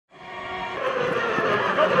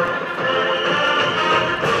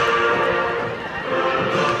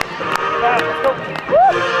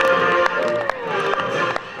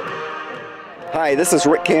Hi, this is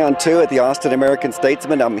Rick Cantu at the Austin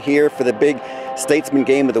American-Statesman. I'm here for the big Statesman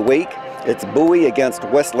game of the week. It's Bowie against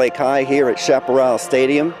Westlake High here at Chaparral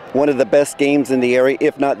Stadium. One of the best games in the area,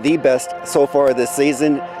 if not the best so far this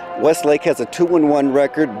season. Westlake has a 2-1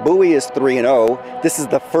 record. Bowie is 3-0. This is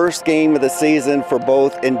the first game of the season for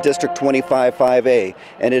both in District 25 5A,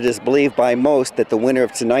 and it is believed by most that the winner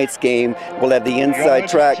of tonight's game will have the inside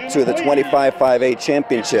track to the 25 5A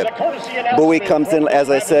championship. Bowie comes in,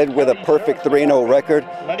 as I said, with a perfect 3-0 record.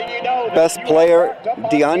 Best player,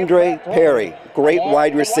 DeAndre Perry. Great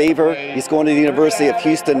wide receiver. He's going to the University of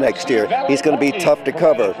Houston next year. He's going to be tough to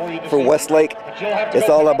cover. For Westlake, it's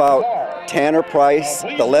all about Tanner Price,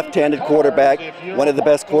 the left-handed quarterback, one of the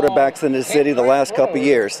best quarterbacks in the city the last couple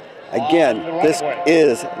years. Again, this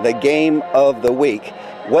is the game of the week.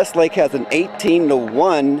 Westlake has an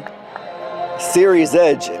 18-1 series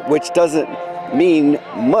edge, which doesn't mean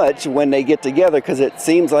much when they get together because it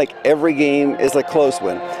seems like every game is a close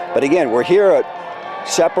one. But again, we're here at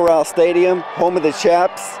Chaparral Stadium, home of the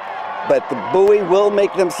Chaps, but the Bowie will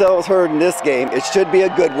make themselves heard in this game. It should be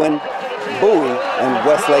a good one. Bowie and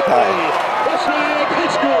Westlake High. Westlake High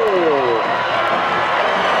School.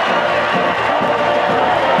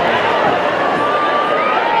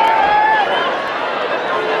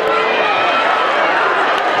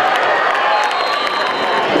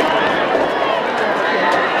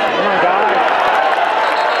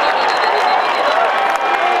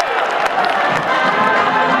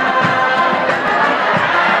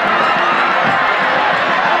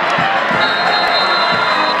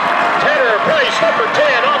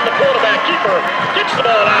 Gets the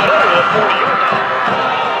ball out over the 40-yard line.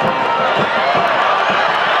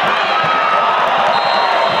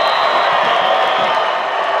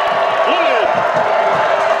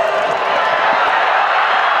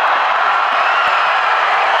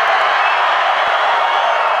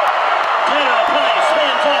 Tanner Price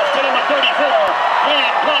stands off to number 34.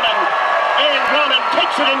 And Drummond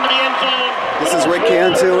takes it into the end zone. This is Rick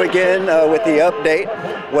Cantu again with the update.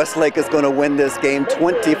 Westlake is going to win this game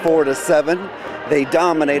 24-7. They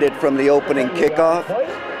dominated from the opening kickoff.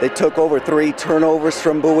 They took over 3 turnovers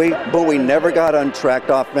from Bowie. Bowie never got untracked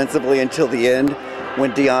offensively until the end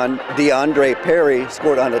when DeAndre Perry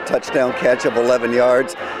scored on a touchdown catch of 11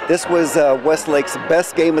 yards. This was Westlake's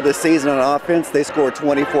best game of the season on offense. They scored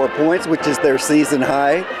 24 points, which is their season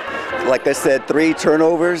high. Like I said, 3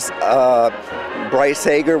 turnovers. Bryce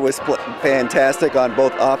Hager was fantastic on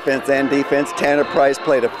both offense and defense. Tanner Price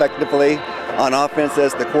played effectively on offense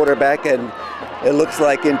as the quarterback, and it looks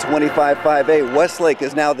like in 25 5A, Westlake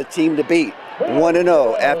is now the team to beat,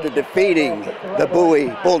 1-0 after defeating the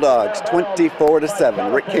Bowie Bulldogs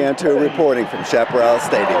 24-7. Rick Cantu reporting from Chaparral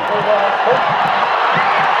Stadium.